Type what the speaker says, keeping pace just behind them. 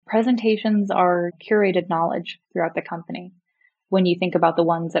Presentations are curated knowledge throughout the company. When you think about the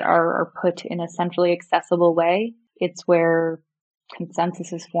ones that are put in a centrally accessible way, it's where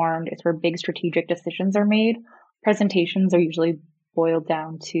consensus is formed, it's where big strategic decisions are made. Presentations are usually boiled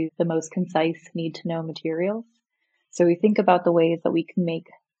down to the most concise, need to know materials. So we think about the ways that we can make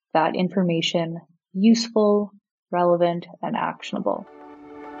that information useful, relevant, and actionable.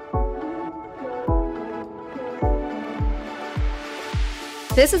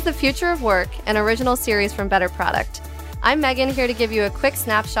 This is The Future of Work, an original series from Better Product. I'm Megan, here to give you a quick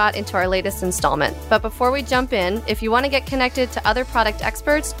snapshot into our latest installment. But before we jump in, if you want to get connected to other product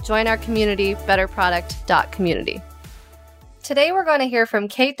experts, join our community, betterproduct.community. Today, we're going to hear from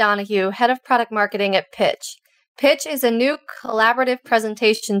Kate Donahue, Head of Product Marketing at Pitch. Pitch is a new collaborative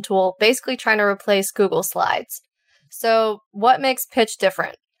presentation tool, basically trying to replace Google Slides. So what makes Pitch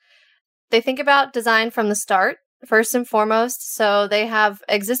different? They think about design from the start, first and foremost. So they have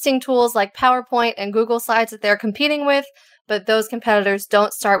existing tools like PowerPoint and Google Slides that they're competing with, but those competitors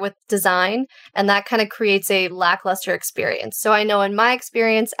don't start with design, and that kind of creates a lackluster experience. So I know in my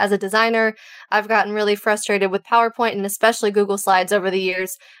experience as a designer, I've gotten really frustrated with PowerPoint and especially Google Slides over the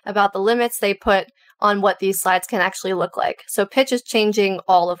years about the limits they put on what these slides can actually look like. So Pitch is changing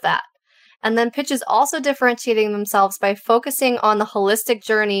all of that. And then Pitch is also differentiating themselves by focusing on the holistic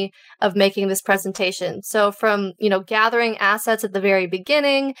journey of making this presentation. So from, gathering assets at the very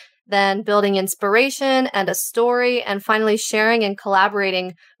beginning, then building inspiration and a story, and finally sharing and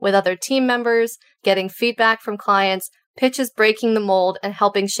collaborating with other team members, getting feedback from clients. Pitch is breaking the mold and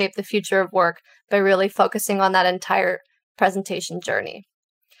helping shape the future of work by really focusing on that entire presentation journey.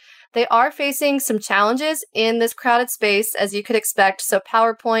 They are facing some challenges in this crowded space, as you could expect. So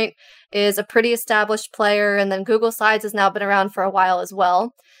PowerPoint is a pretty established player, and then Google Slides has now been around for a while as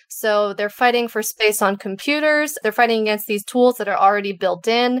well. So they're fighting for space on computers. They're fighting against these tools that are already built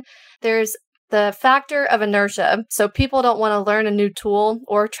in. There's the factor of inertia. So people don't want to learn a new tool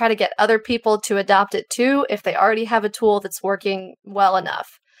or try to get other people to adopt it too if they already have a tool that's working well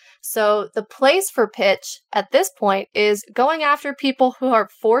enough. So the place for Pitch at this point is going after people who are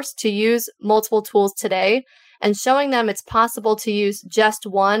forced to use multiple tools today and showing them it's possible to use just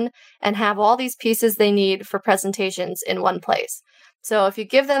one and have all these pieces they need for presentations in one place. So if you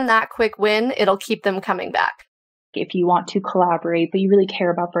give them that quick win, it'll keep them coming back. If you want to collaborate, but you really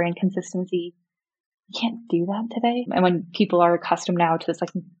care about brand consistency, you can't do that today. And when people are accustomed now to this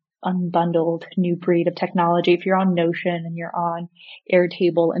unbundled new breed of technology, if you're on Notion and you're on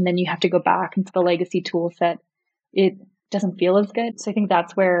Airtable and then you have to go back into the legacy tool set, it doesn't feel as good. So I think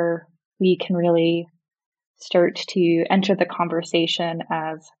that's where we can really start to enter the conversation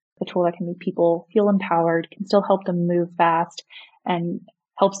as a tool that can make people feel empowered, can still help them move fast, and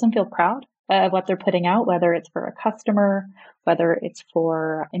helps them feel proud of what they're putting out, whether it's for a customer, whether it's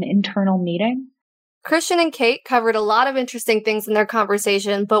for an internal meeting. Christian and Kate covered a lot of interesting things in their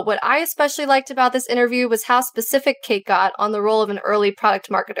conversation, but what I especially liked about this interview was how specific Kate got on the role of an early product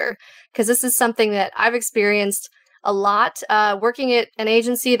marketer, because this is something that I've experienced a lot working at an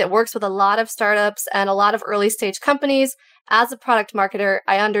agency that works with a lot of startups and a lot of early stage companies. As a product marketer,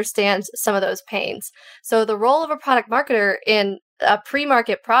 I understand some of those pains. So the role of a product marketer in a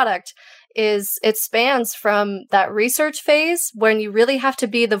pre-market product is it spans from that research phase when you really have to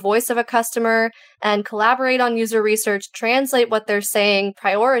be the voice of a customer and collaborate on user research, translate what they're saying,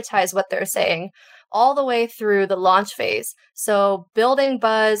 prioritize what they're saying, all the way through the launch phase. So building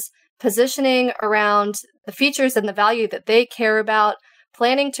buzz, positioning around the features and the value that they care about,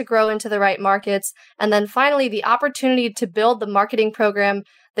 planning to grow into the right markets, and then finally the opportunity to build the marketing program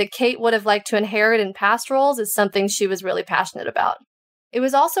that Kate would have liked to inherit in past roles is something she was really passionate about. It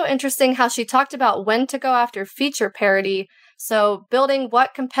was also interesting how she talked about when to go after feature parity, so building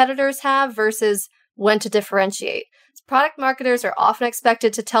what competitors have versus when to differentiate. Product marketers are often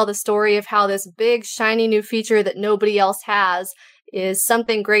expected to tell the story of how this big, shiny new feature that nobody else has is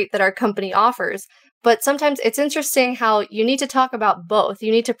something great that our company offers. But sometimes it's interesting how you need to talk about both.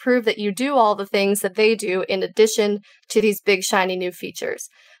 You need to prove that you do all the things that they do in addition to these big, shiny new features.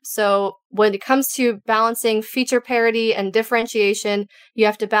 So when it comes to balancing feature parity and differentiation, you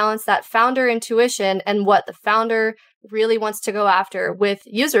have to balance that founder intuition and what the founder really wants to go after with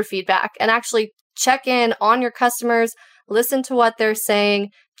user feedback, and actually check in on your customers, listen to what they're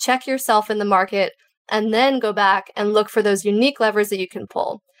saying, check yourself in the market, and then go back and look for those unique levers that you can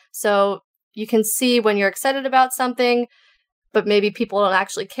pull. So you can see when you're excited about something, but maybe people don't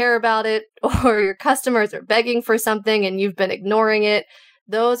actually care about it, or your customers are begging for something and you've been ignoring it.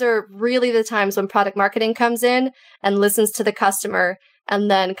 Those are really the times when product marketing comes in and listens to the customer and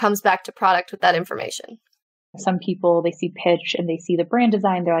then comes back to product with that information. Some people, they see pitch and they see the brand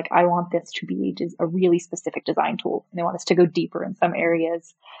design. They're like, I want this to be a really specific design tool. And they want us to go deeper in some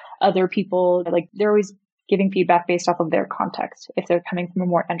areas. Other people, like, they're always giving feedback based off of their context. If they're coming from a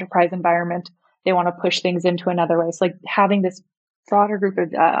more enterprise environment, they want to push things into another way. So like having this broader group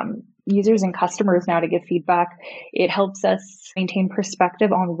of users and customers now to give feedback, it helps us maintain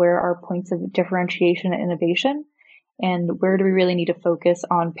perspective on where our points of differentiation and innovation, and where do we really need to focus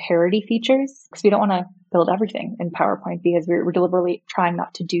on parity features? Because we don't want to build everything in PowerPoint, because we're deliberately trying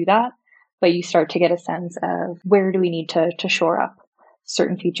not to do that. But you start to get a sense of where do we need to shore up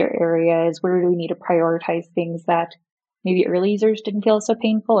certain feature areas? Where do we need to prioritize things that maybe early users didn't feel so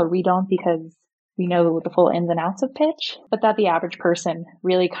painful, or we don't because we know the full ins and outs of pitch, but that the average person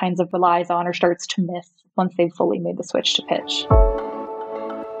really kinds of relies on or starts to miss once they've fully made the switch to pitch.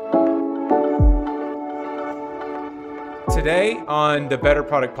 Today on the Better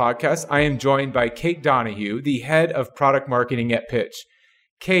Product Podcast, I am joined by Kate Donahue, the head of product marketing at Pitch.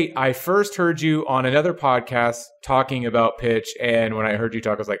 Kate, I first heard you on another podcast talking about pitch, and when I heard you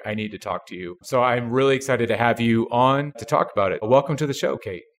talk, I was like, I need to talk to you. So I'm really excited to have you on to talk about it. Welcome to the show,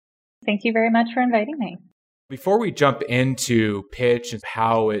 Kate. Thank you very much for inviting me. Before we jump into pitch and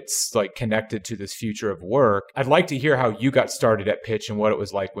how it's like connected to this future of work, I'd like to hear how you got started at Pitch and what it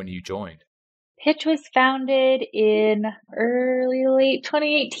was like when you joined. Pitch was founded in late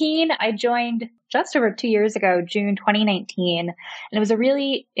 2018. I joined just over 2 years ago, June 2019. And it was a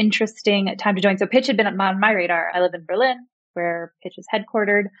really interesting time to join. So Pitch had been on my radar. I live in Berlin, where Pitch is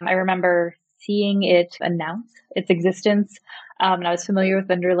headquartered. I remember seeing it announce its existence. And I was familiar with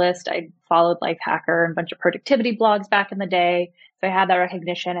Wunderlist. I followed Lifehacker and a bunch of productivity blogs back in the day. So I had that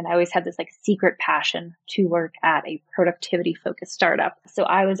recognition, and I always had this secret passion to work at a productivity focused startup. So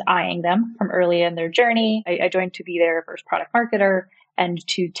I was eyeing them from early in their journey. I joined to be their first product marketer and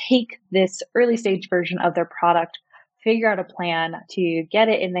to take this early stage version of their product, figure out a plan to get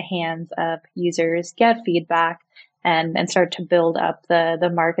it in the hands of users, get feedback, and start to build up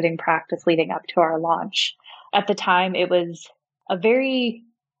the marketing practice leading up to our launch. At the time, it was a very,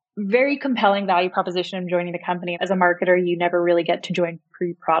 very compelling value proposition of joining the company. As a marketer, you never really get to join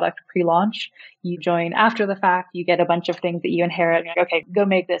pre-product, pre-launch. You join after the fact. You get a bunch of things that you inherit. You're like, okay, go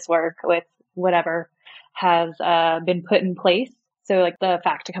make this work with whatever has been put in place. So the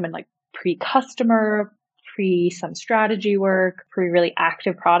fact to come in pre-customer, some strategy work, really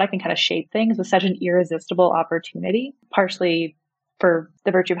active product and kind of shape things was such an irresistible opportunity, partially for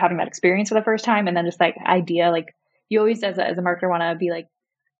the virtue of having that experience for the first time. And then just idea, you always, as a marketer, want to be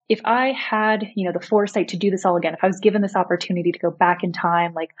if I had, the foresight to do this all again, if I was given this opportunity to go back in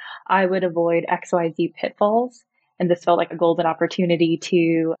time, I would avoid XYZ pitfalls. And this felt like a golden opportunity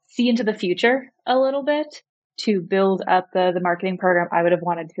to see into the future a little bit, to build up the marketing program I would have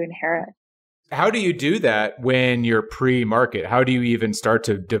wanted to inherit. How do you do that when you're pre-market? How do you even start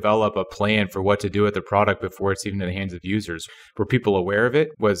to develop a plan for what to do with the product before it's even in the hands of users? Were people aware of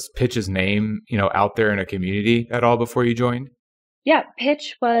it? Was Pitch's name, out there in a community at all before you joined? Yeah,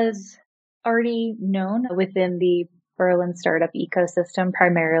 Pitch was already known within the Berlin startup ecosystem,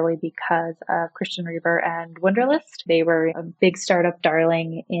 primarily because of Christian Reber and Wunderlist. They were a big startup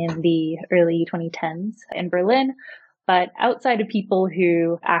darling in the early 2010s in Berlin. But outside of people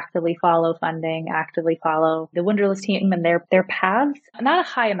who actively follow funding, actively follow the Wunderlist team and their paths, not a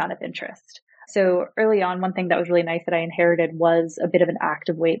high amount of interest. So early on, one thing that was really nice that I inherited was a bit of an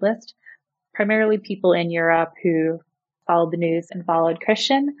active wait list, primarily people in Europe who followed the news and followed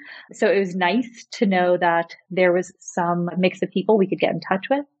Christian. So it was nice to know that there was some mix of people we could get in touch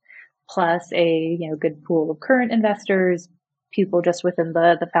with, plus a good pool of current investors, people just within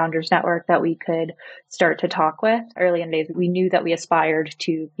the founders network that we could start to talk with. Early in days, we knew that we aspired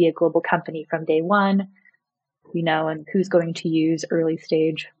to be a global company from day one. And who's going to use early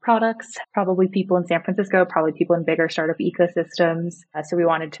stage products, probably people in San Francisco, probably people in bigger startup ecosystems. So we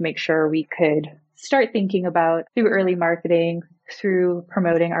wanted to make sure we could start thinking about, through early marketing, through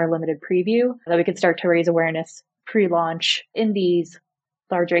promoting our limited preview, that we could start to raise awareness pre-launch in these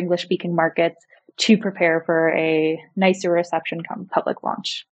larger English speaking markets to prepare for a nicer reception come public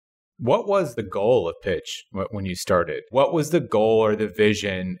launch. What was the goal of Pitch when you started? What was the goal or the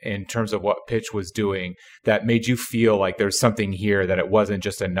vision in terms of what Pitch was doing that made you feel like there's something here, that it wasn't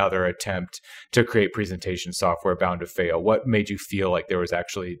just another attempt to create presentation software bound to fail? What made you feel like there was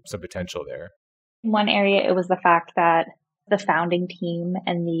actually some potential there? In one area, it was the fact that the founding team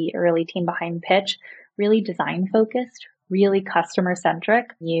and the early team behind Pitch really design focused, really customer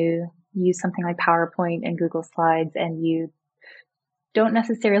centric. You use something like PowerPoint and Google Slides, and you don't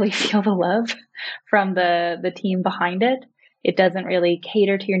necessarily feel the love from the team behind it. It doesn't really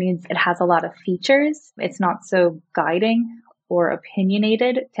cater to your needs. It has a lot of features. It's not so guiding or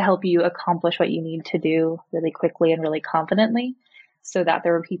opinionated to help you accomplish what you need to do really quickly and really confidently. So that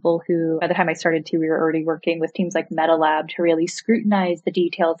there were people who, by the time I started too, we were already working with teams like MetaLab to really scrutinize the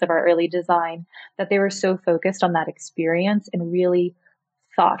details of our early design, that they were so focused on that experience and really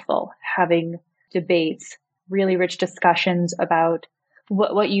thoughtful, having debates, really rich discussions about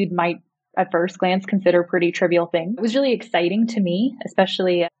what you might at first glance consider pretty trivial thing. It was really exciting to me,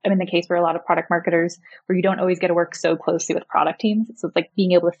 especially I'm in the case where a lot of product marketers where you don't always get to work so closely with product teams. So it's like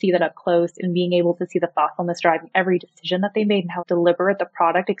being able to see that up close and being able to see the thoughtfulness driving every decision that they made and how deliberate the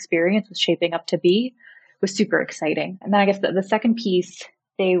product experience was shaping up to be was super exciting. And then I guess the second piece,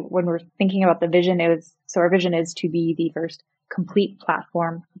 when we're thinking about the vision, our vision is to be the first complete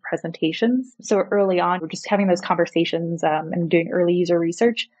platform for presentations. So early on, we're just having those conversations and doing early user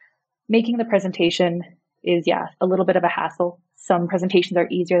research. Making the presentation is, a little bit of a hassle. Some presentations are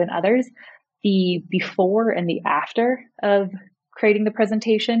easier than others. The before and the after of creating the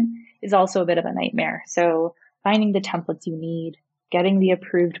presentation is also a bit of a nightmare. So finding the templates you need, getting the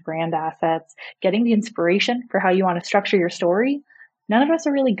approved brand assets, getting the inspiration for how you want to structure your story. None of us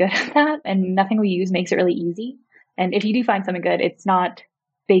are really good at that, and nothing we use makes it really easy. And if you do find something good, it's not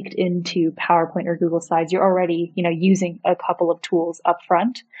baked into PowerPoint or Google Slides. You're already, using a couple of tools up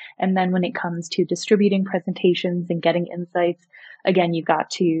front. And then when it comes to distributing presentations and getting insights, again, you've got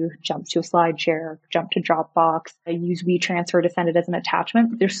to jump to a SlideShare, jump to Dropbox, use WeTransfer to send it as an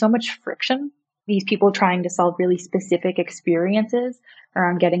attachment. There's so much friction. These people trying to solve really specific experiences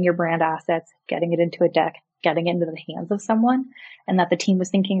around getting your brand assets, getting it into a deck, getting it into the hands of someone, and that the team was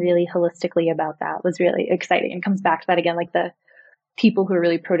thinking really holistically about that was really exciting. And comes back to that again, like the people who are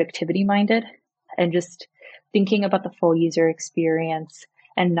really productivity minded and just thinking about the full user experience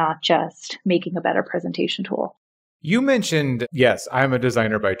and not just making a better presentation tool. You mentioned, yes, I'm a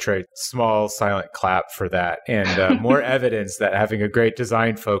designer by trade. Small silent clap for that. And more evidence that having a great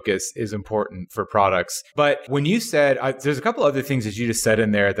design focus is important for products. But when you said, there's a couple other things that you just said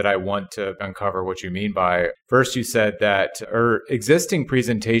in there that I want to uncover what you mean by. First, you said that existing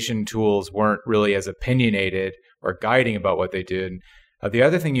presentation tools weren't really as opinionated or guiding about what they did. The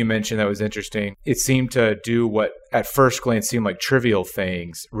other thing you mentioned that was interesting, it seemed to do what at first glance seemed like trivial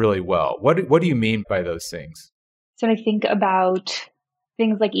things really well. What do you mean by those things? So I think about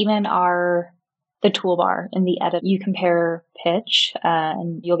things like even the toolbar in the edit, you compare pitch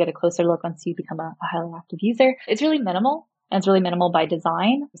and you'll get a closer look once you become a highly active user. It's really minimal, and it's really minimal by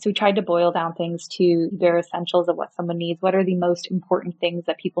design. So we tried to boil down things to bare essentials of what someone needs. What are the most important things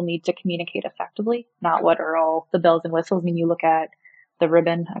that people need to communicate effectively? Not what are all the bells and whistles. I mean, you look at the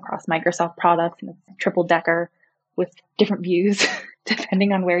ribbon across Microsoft products and it's triple decker with different views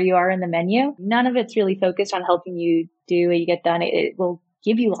depending on where you are in the menu. None of it's really focused on helping you do what you get done. It will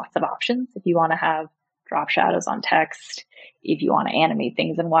give you lots of options if you want to have drop shadows on text, if you want to animate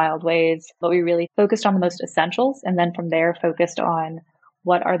things in wild ways. But we really focused on the most essentials, and then from there focused on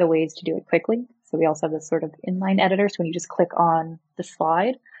what are the ways to do it quickly. So we also have this sort of inline editor. So when you just click on the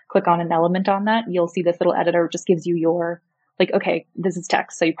slide, click on an element on that, you'll see this little editor just gives you your, okay, this is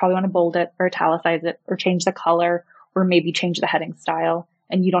text. So you probably want to bold it or italicize it or change the color or maybe change the heading style.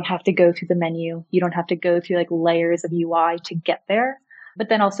 And you don't have to go through the menu. You don't have to go through layers of UI to get there. But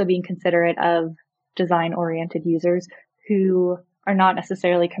then also being considerate of design-oriented users who are not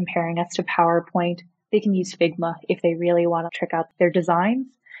necessarily comparing us to PowerPoint. They can use Figma if they really want to trick out their designs.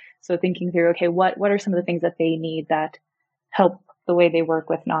 So thinking through, okay, what are some of the things that they need that help the way they work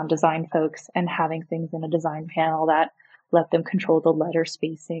with non-design folks, and having things in a design panel that let them control the letter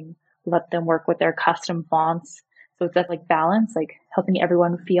spacing, let them work with their custom fonts. So it's that balance, helping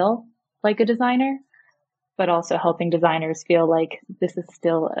everyone feel like a designer, but also helping designers feel like this is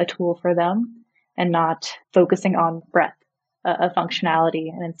still a tool for them and not focusing on breadth of functionality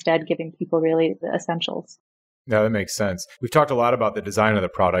and instead giving people really the essentials. No, that makes sense. We've talked a lot about the design of the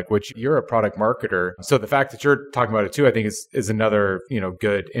product, which you're a product marketer. So the fact that you're talking about it too, I think is another,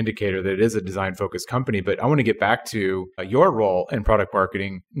 good indicator that it is a design focused company. But I want to get back to your role in product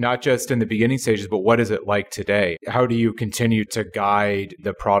marketing, not just in the beginning stages, but what is it like today? How do you continue to guide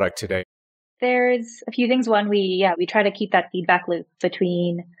the product today? There's a few things. One, we try to keep that feedback loop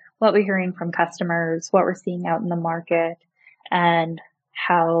between what we're hearing from customers, what we're seeing out in the market, and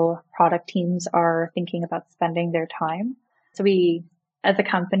how product teams are thinking about spending their time. So we, as a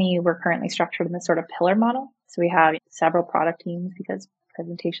company, we're currently structured in this sort of pillar model. So we have several product teams because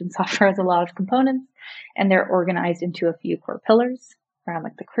presentation software has a lot of components, and they're organized into a few core pillars around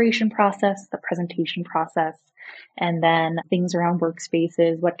the creation process, the presentation process, and then things around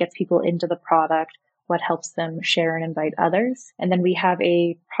workspaces, what gets people into the product, what helps them share and invite others. And then we have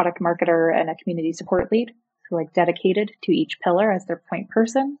a product marketer and a community support lead who are dedicated to each pillar as their point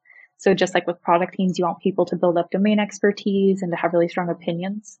person. So just like with product teams, you want people to build up domain expertise and to have really strong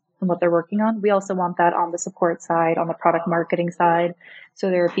opinions on what they're working on. We also want that on the support side, on the product marketing side. So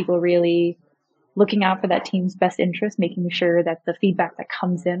there are people really looking out for that team's best interest, making sure that the feedback that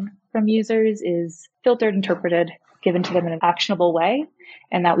comes in from users is filtered, interpreted, given to them in an actionable way,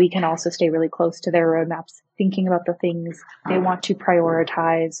 and that we can also stay really close to their roadmaps, thinking about the things they want to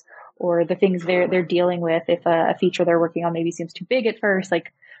prioritize or the things they're dealing with. If a feature they're working on maybe seems too big at first,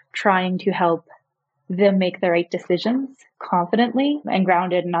 like trying to help them make the right decisions confidently and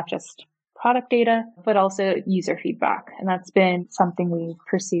grounded in not just product data, but also user feedback. And that's been something we've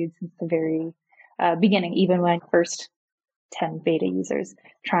pursued since the very beginning, even when first 10 beta users,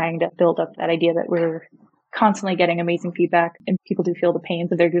 trying to build up that idea that we're constantly getting amazing feedback and people do feel the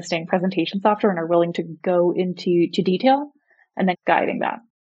pains of their existing presentation software and are willing to go into detail and then guiding that.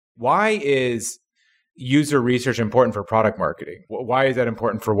 Why is user research important for product marketing? Why is that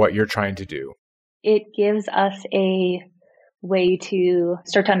important for what you're trying to do? It gives us a way to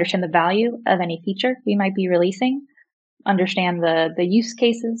start to understand the value of any feature we might be releasing, understand the use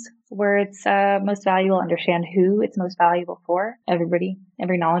cases where it's most valuable, understand who it's most valuable for.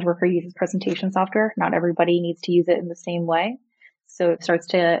 Every knowledge worker uses presentation software. Not everybody needs to use it in the same way. So it starts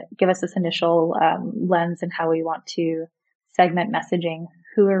to give us this initial lens in how we want to segment messaging,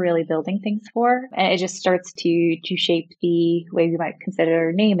 who we're really building things for. And it just starts to shape the way we might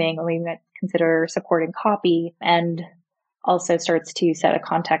consider naming, or we might consider supporting copy, and also starts to set a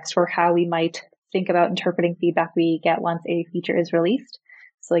context for how we might think about interpreting feedback we get once a feature is released.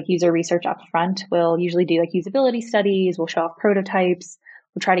 So like user research up front, we'll usually do like usability studies, we'll show off prototypes,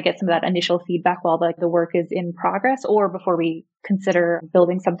 we'll try to get some of that initial feedback while the work is in progress or before we consider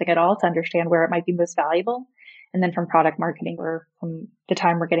building something at all to understand where it might be most valuable. And then from product marketing, or from the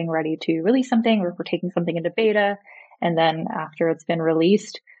time we're getting ready to release something, or if we're taking something into beta, and then after it's been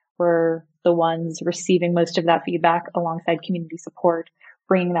released, we're the ones receiving most of that feedback alongside community support,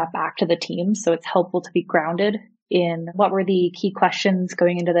 bringing that back to the team. So it's helpful to be grounded in what were the key questions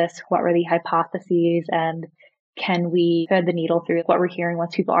going into this, what were the hypotheses, and can we thread the needle through what we're hearing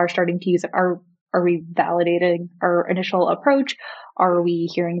once people are starting to use it? Are we validating our initial approach? Are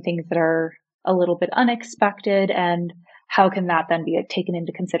we hearing things that are a little bit unexpected? And how can that then be taken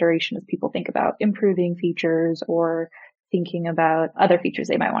into consideration as people think about improving features or thinking about other features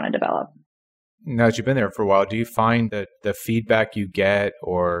they might want to develop? Now that you've been there for a while, do you find that the feedback you get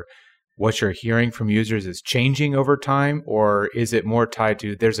or what you're hearing from users is changing over time, or is it more tied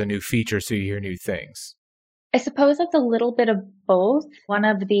to there's a new feature, so you hear new things? I suppose it's a little bit of both. One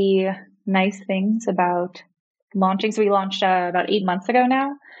of the nice things about launching, so we launched about 8 months ago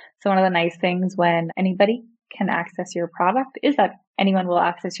now. So one of the nice things when anybody can access your product is that anyone will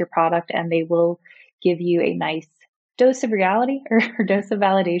access your product and they will give you a nice dose of reality or dose of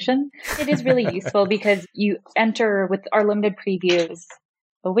validation. It is really useful because you enter with our limited previews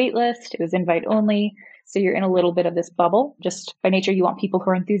a wait list. It was invite only. So you're in a little bit of this bubble. Just by nature, you want people who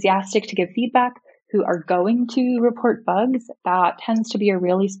are enthusiastic to give feedback, who are going to report bugs. That tends to be a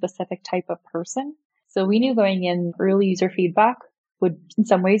really specific type of person. So we knew going in, early user feedback would in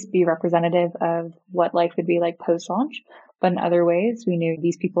some ways be representative of what life would be like post-launch. But in other ways, we knew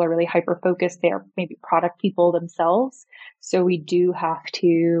these people are really hyper-focused. They are maybe product people themselves. So we do have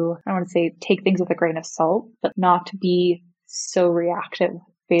to, I don't want to say take things with a grain of salt, but not be so reactive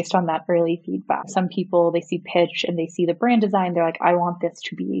based on that early feedback. Some people, they see pitch and they see the brand design. They're like, I want this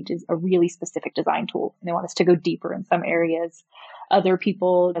to be a really specific design tool. And they want us to go deeper in some areas. Other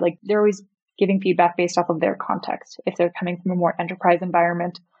people, they're always giving feedback based off of their context. If they're coming from a more enterprise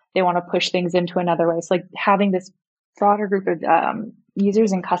environment, they want to push things into another way. So having this broader group of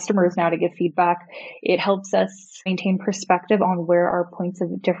users and customers now to give feedback, it helps us maintain perspective on where our points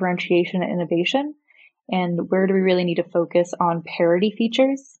of differentiation and innovation, and where do we really need to focus on parity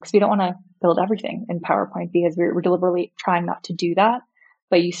features? Because we don't want to build everything in PowerPoint because we're deliberately trying not to do that.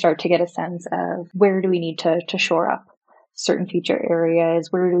 But you start to get a sense of where do we need to shore up certain feature areas?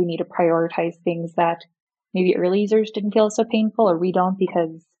 Where do we need to prioritize things that maybe early users didn't feel so painful, or we don't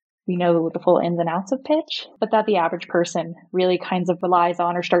because we know the full ins and outs of pitch, but that the average person really kinds of relies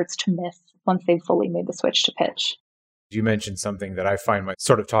on or starts to miss once they've fully made the switch to pitch. You mentioned something that I find myself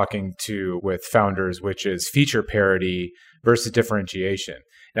sort of talking to with founders, which is feature parity versus differentiation.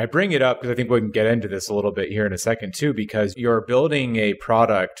 And I bring it up because I think we can get into this a little bit here in a second too, because you're building a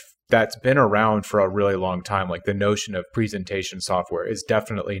product that's been around for a really long time. Like the notion of presentation software is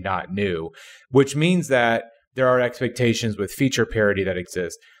definitely not new, which means that there are expectations with feature parity that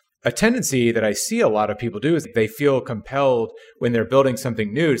exist. A tendency that I see a lot of people do is they feel compelled when they're building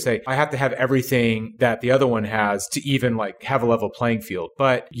something new to say, I have to have everything that the other one has to even like have a level playing field.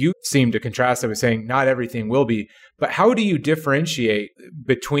 But you seem to contrast that with saying not everything will be. But how do you differentiate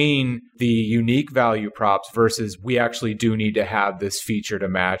between the unique value props versus we actually do need to have this feature to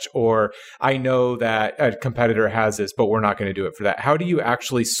match? Or I know that a competitor has this, but we're not going to do it for that. How do you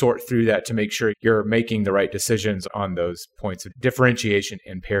actually sort through that to make sure you're making the right decisions on those points of differentiation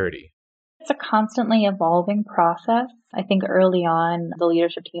and parity? It's a constantly evolving process. I think early on, the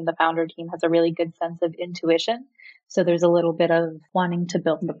leadership team, the founder team has a really good sense of intuition. So there's a little bit of wanting to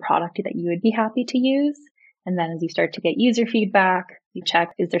build the product that you would be happy to use. And then as you start to get user feedback, you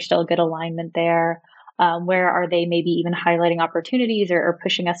check, is there still good alignment there? Where are they maybe even highlighting opportunities or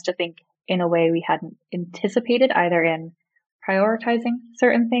pushing us to think in a way we hadn't anticipated, either in prioritizing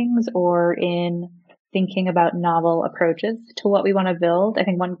certain things or in thinking about novel approaches to what we want to build. I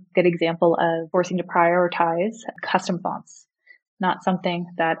think one good example of forcing to prioritize custom fonts, not something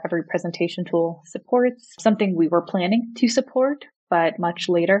that every presentation tool supports, something we were planning to support, but much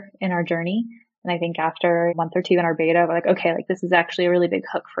later in our journey. And I think after a month or two in our beta, we're like, okay, like this is actually a really big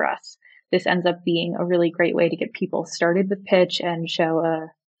hook for us. This ends up being a really great way to get people started with pitch and show a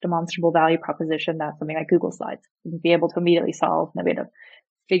demonstrable value proposition that something like Google Slides would be able to immediately solve. And then we had to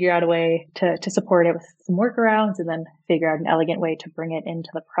figure out a way to support it with some workarounds and then figure out an elegant way to bring it into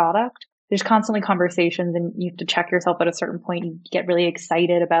the product. There's constantly conversations and you have to check yourself at a certain point. You get really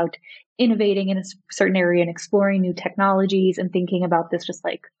excited about innovating in a certain area and exploring new technologies and thinking about this just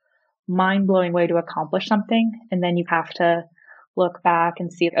like mind-blowing way to accomplish something. And then you have to look back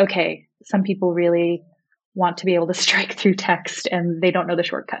and see, okay, some people really want to be able to strike through text and they don't know the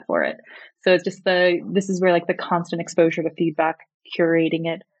shortcut for it. So it's just this is where like the constant exposure to feedback, curating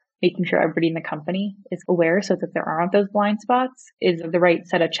it, making sure everybody in the company is aware so that there aren't those blind spots is the right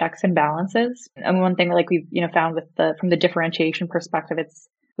set of checks and balances. And one thing like we've, found from the differentiation perspective, it's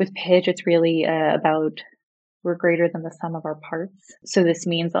with pitch, it's really about we're greater than the sum of our parts. So this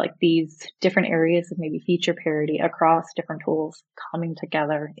means that like these different areas of maybe feature parity across different tools coming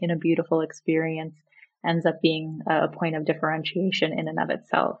together in a beautiful experience ends up being a point of differentiation in and of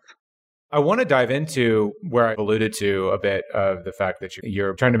itself. I want to dive into where I've alluded to a bit of the fact that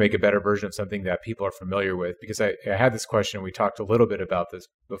you're trying to make a better version of something that people are familiar with, because I had this question. We talked a little bit about this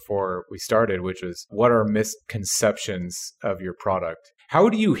before we started, which was what are misconceptions of your product? How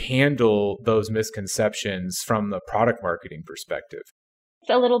do you handle those misconceptions from the product marketing perspective? It's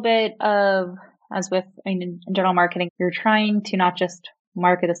a little bit of, as with in general marketing, you're trying to not just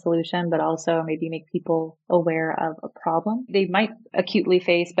market a solution, but also maybe make people aware of a problem they might acutely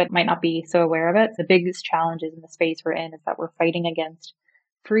face, but might not be so aware of it. The biggest challenges in the space we're in is that we're fighting against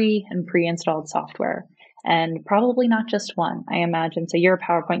free and pre-installed software, and probably not just one, I imagine. So you're a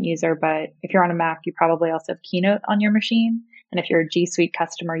PowerPoint user, but if you're on a Mac, you probably also have Keynote on your machine. And if you're a G Suite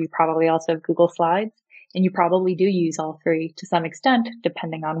customer, you probably also have Google Slides. And you probably do use all three to some extent,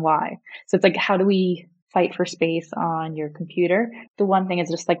 depending on why. So it's like, how do we fight for space on your computer? The one thing is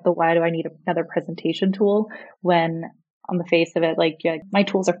just like why do I need another presentation tool when on the face of it, my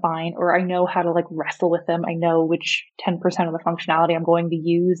tools are fine, or I know how to wrestle with them. I know which 10% of the functionality I'm going to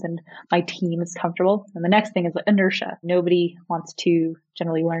use and my team is comfortable. And the next thing is inertia. Nobody wants to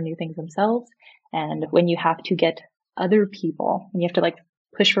generally learn new things themselves. And when you have to get other people, when you have to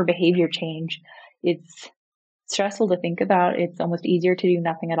push for behavior change, it's stressful to think about. It's almost easier to do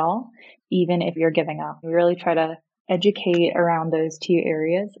nothing at all, even if you're giving up. We really try to educate around those two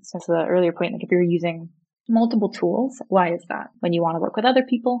areas. So the earlier point, if you're using multiple tools, why is that? When you want to work with other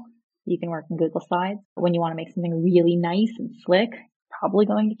people, you can work in Google Slides. When you want to make something really nice and slick, probably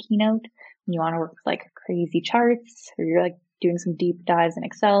going to Keynote. When you want to work with crazy charts, or you're doing some deep dives in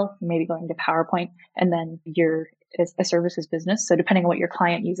Excel, maybe going to PowerPoint, and then you're a services business. So depending on what your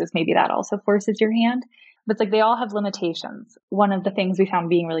client uses, maybe that also forces your hand. But they all have limitations. One of the things we found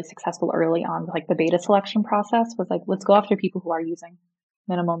being really successful early on, the beta selection process, was let's go after people who are using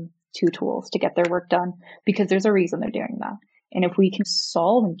minimum 2 tools to get their work done, because there's a reason they're doing that. And if we can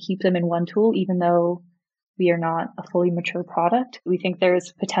solve and keep them in one tool, even though we are not a fully mature product, we think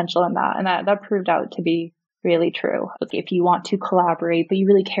there's potential in that. And that proved out to be really true. If you want to collaborate, but you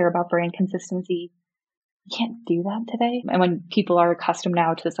really care about brand consistency, you can't do that today. And when people are accustomed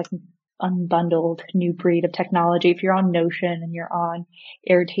now to this unbundled new breed of technology, if you're on Notion and you're on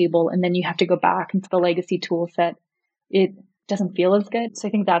Airtable, and then you have to go back into the legacy tool set, it doesn't feel as good. So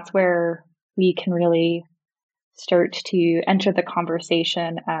I think that's where we can really start to enter the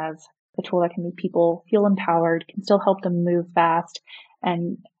conversation as a tool that can make people feel empowered, can still help them move fast,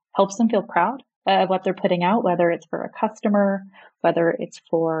 and helps them feel proud of what they're putting out, whether it's for a customer, whether it's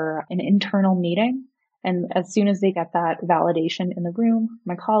for an internal meeting. And as soon as they get that validation in the room,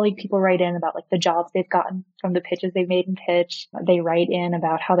 my colleague, people write in about like the jobs they've gotten from the pitches they've made in pitch. They write in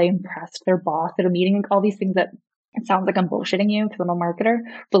about how they impressed their boss at a meeting, like all these things that it sounds like I'm bullshitting you because I'm a marketer,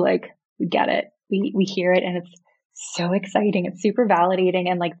 but like we get it. We hear it and it's so exciting. It's super validating.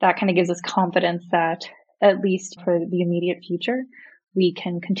 And like that kind of gives us confidence that at least for the immediate future, we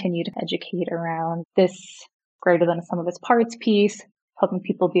can continue to educate around this greater than the sum of its parts piece, helping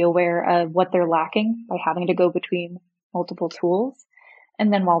people be aware of what they're lacking by having to go between multiple tools.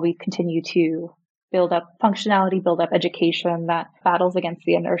 And then while we continue to build up functionality, build up education that battles against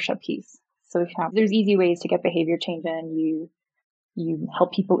the inertia piece. So there's easy ways to get behavior change in. You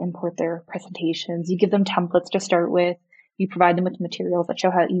help people import their presentations. You give them templates to start with. You provide them with materials that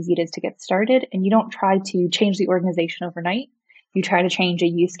show how easy it is to get started. And you don't try to change the organization overnight. You try to change a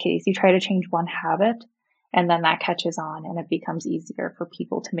use case. You try to change one habit. And then that catches on and it becomes easier for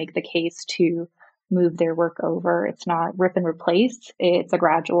people to make the case to move their work over. It's not rip and replace. It's a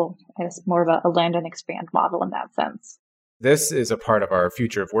gradual, it's more of a land and expand model in that sense. This is a part of our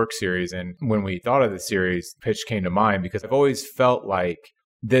Future of Work series. And when we thought of the series, pitch came to mind because I've always felt like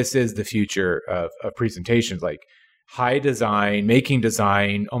this is the future of presentations, like high design, making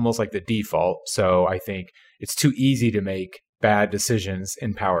design almost like the default. So I think it's too easy to make bad decisions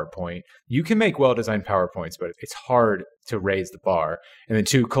in PowerPoint. You can make well-designed PowerPoints, but it's hard to raise the bar. And then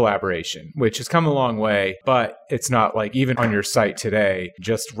 2, collaboration, which has come a long way, but it's not like even on your site today,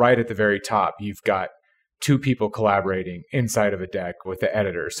 just right at the very top, you've got 2 people collaborating inside of a deck with the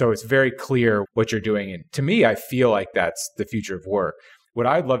editor. So it's very clear what you're doing. And to me, I feel like that's the future of work. What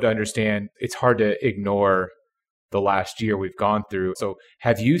I'd love to understand, it's hard to ignore the last year we've gone through. So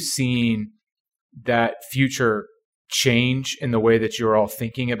have you seen that future change in the way that you're all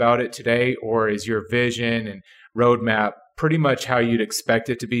thinking about it today? Or is your vision and roadmap pretty much how you'd expect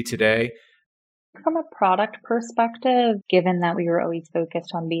it to be today? From a product perspective, given that we were always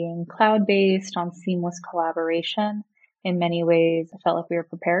focused on being cloud-based, on seamless collaboration, in many ways, I felt like we were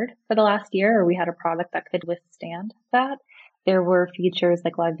prepared for the last year, or we had a product that could withstand that. There were features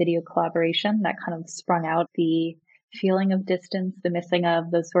like live video collaboration that kind of sprung out the feeling of distance, the missing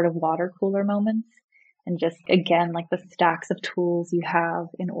of those sort of water cooler moments. And just, again, like the stacks of tools you have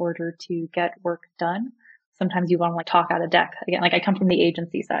in order to get work done. Sometimes you want to like talk out a deck. Again, like I come from the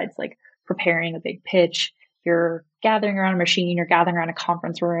agency side. It's like preparing a big pitch. You're gathering around a machine. You're gathering around a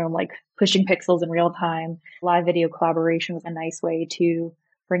conference room, like pushing pixels in real time. Live video collaboration was a nice way to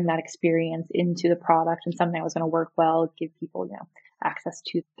bring that experience into the product and something that was going to work well, give people, access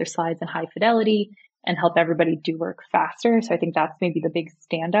to their slides in high fidelity, and help everybody do work faster. So I think that's maybe the big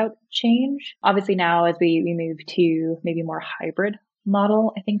standout change. Obviously now as we move to maybe more hybrid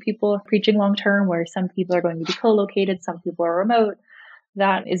model, I think people are preaching long-term where some people are going to be co-located, some people are remote.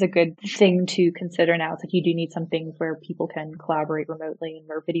 That is a good thing to consider now. It's like you do need some things where people can collaborate remotely and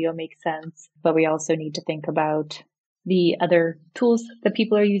where video makes sense. But we also need to think about the other tools that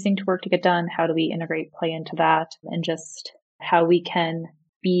people are using to work to get done. How do we integrate, play into that, and just how we can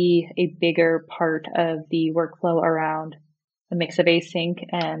be a bigger part of the workflow around a mix of async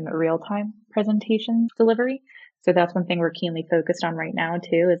and real-time presentation delivery. So that's one thing we're keenly focused on right now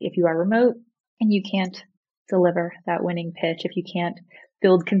too, is if you are remote and you can't deliver that winning pitch, if you can't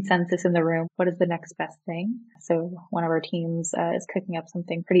build consensus in the room, what is the next best thing? So one of our teams is cooking up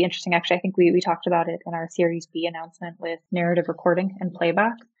something pretty interesting. Actually, I think we talked about it in our Series B announcement with narrative recording and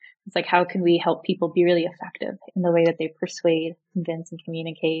playback. It's like, how can we help people be really effective in the way that they persuade, convince, and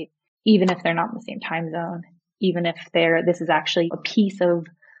communicate, even if they're not in the same time zone, even if this is actually a piece of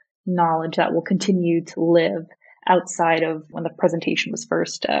knowledge that will continue to live outside of when the presentation was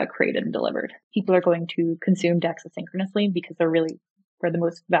first created and delivered. People are going to consume decks asynchronously because they're really where the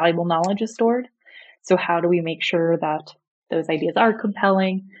most valuable knowledge is stored. So how do we make sure that those ideas are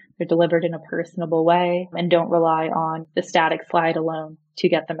compelling, they're delivered in a personable way, and don't rely on the static slide alone to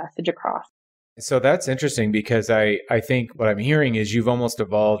get the message across? So that's interesting because I think what I'm hearing is you've almost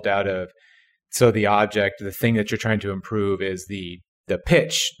evolved out of, so the object, the thing that you're trying to improve is the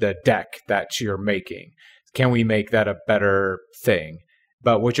pitch, the deck that you're making. Can we make that a better thing?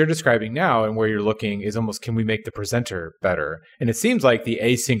 But what you're describing now and where you're looking is almost, can we make the presenter better? And it seems like the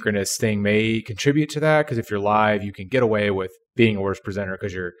asynchronous thing may contribute to that, because if you're live, you can get away with being a worse presenter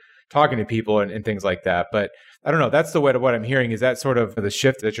because you're talking to people and things like that. But I don't know, that's the way to what I'm hearing. Is that sort of the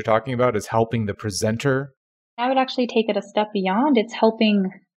shift that you're talking about, is helping the presenter? I would actually take it a step beyond. It's helping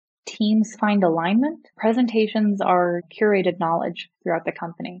teams find alignment. Presentations are curated knowledge throughout the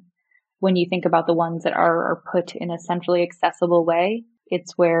company. When you think about the ones that are put in a centrally accessible way,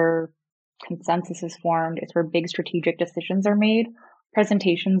 it's where consensus is formed. It's where big strategic decisions are made.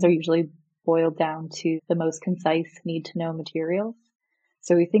 Presentations are usually boiled down to the most concise need to know materials.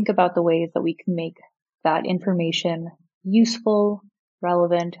 So we think about the ways that we can make that information useful,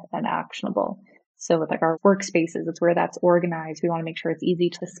 relevant, and actionable. So with like our workspaces, it's where that's organized. We want to make sure it's easy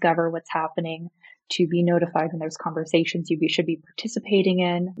to discover what's happening, to be notified when there's conversations you should be participating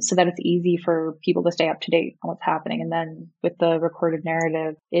in, so that it's easy for people to stay up to date on what's happening. And then with the recorded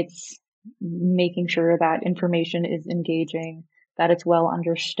narrative, it's making sure that information is engaging, that it's well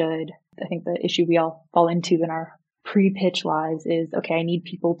understood. I think the issue we all fall into in our pre-pitch lives is, okay, I need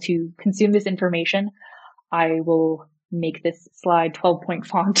people to consume this information. I will make this slide 12-point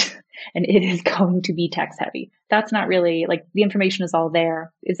font and it is going to be text heavy. That's not really, like, the information is all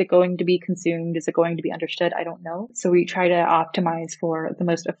there. Is it going to be consumed? Is it going to be understood? I don't know. So we try to optimize for the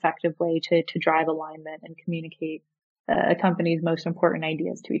most effective way to drive alignment and communicate a company's most important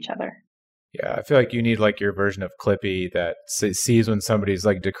ideas to each other. Yeah, I feel like you need like your version of Clippy that sees when somebody's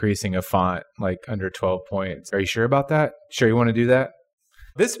like decreasing a font like under 12 points. Are you sure about that? Sure you want to do that?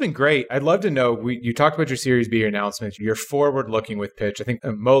 This has been great. I'd love to know, you talked about your Series B announcements. You're forward-looking with Pitch. I think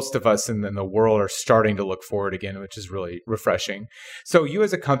most of us in the world are starting to look forward again, which is really refreshing. So you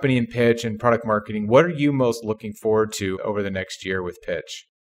as a company in Pitch and product marketing, what are you most looking forward to over the next year with Pitch?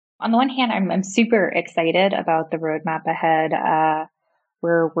 On the one hand, I'm super excited about the roadmap ahead.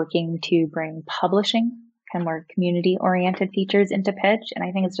 We're working to bring publishing, kind of more community-oriented features into Pitch. And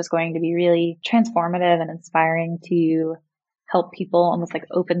I think it's just going to be really transformative and inspiring to help people almost like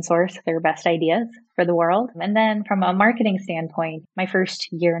open source their best ideas for the world. And then from a marketing standpoint, my first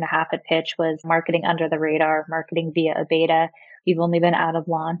year and a half at Pitch was marketing under the radar, marketing via a beta. We've only been out of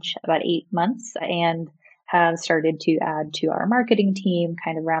launch about 8 months and have started to add to our marketing team,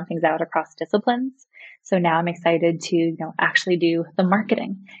 kind of round things out across disciplines. So now I'm excited to actually do the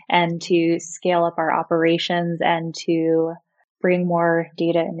marketing and to scale up our operations and to bring more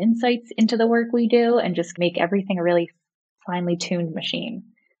data and insights into the work we do and just make everything a really finely tuned machine.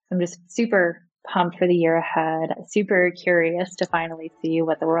 So I'm just super pumped for the year ahead, super curious to finally see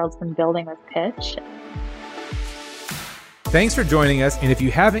what the world's been building with Pitch. Thanks for joining us. And if you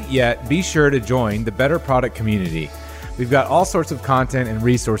haven't yet, be sure to join the Better Product community. We've got all sorts of content and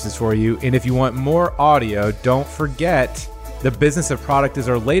resources for you. And if you want more audio, don't forget The Business of Product is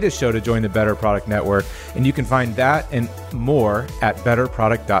our latest show to join the Better Product Network. And you can find that and more at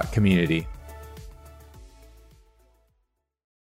betterproduct.community.